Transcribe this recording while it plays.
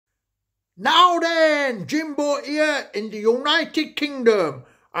Now then, Jimbo here in the United Kingdom,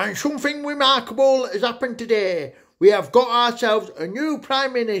 and something remarkable has happened today. We have got ourselves a new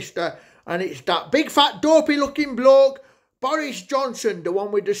Prime Minister, and it's that big fat dopey looking bloke, Boris Johnson, the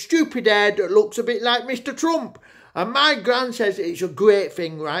one with the stupid hair that looks a bit like Mr. Trump. And my gran says it's a great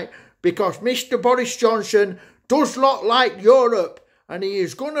thing, right? Because Mr. Boris Johnson does not like Europe, and he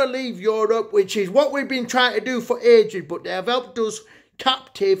is going to leave Europe, which is what we've been trying to do for ages, but they have helped us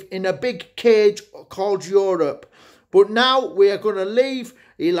captive in a big cage called Europe. But now we are going to leave.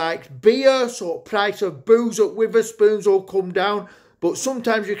 He likes beer, so price of booze at Witherspoons will come down. But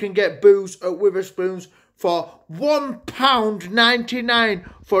sometimes you can get booze at Witherspoons for £1.99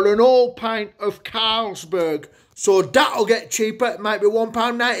 for an whole pint of Carlsberg. So that'll get cheaper. It might be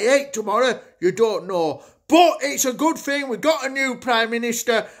 £1.98 tomorrow. You don't know. But it's a good thing. We've got a new Prime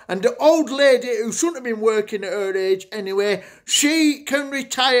Minister, and the old lady who shouldn't have been working at her age anyway, she can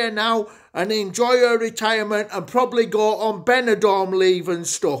retire now and enjoy her retirement and probably go on Benidorm leave and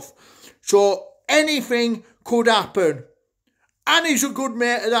stuff. So anything could happen. And he's a good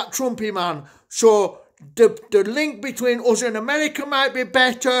mate of that Trumpy man. So the link between us and America might be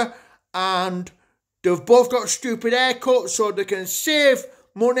better, and they've both got stupid haircuts, so they can save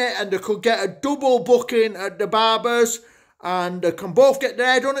money and they could get a double booking at the barbers, and they can both get their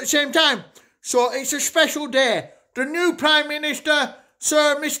hair done at the same time. So it's a special day. The new Prime Minister,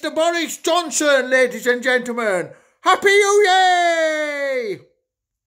 Sir Mr. Boris Johnson, ladies and gentlemen. Happy New Year!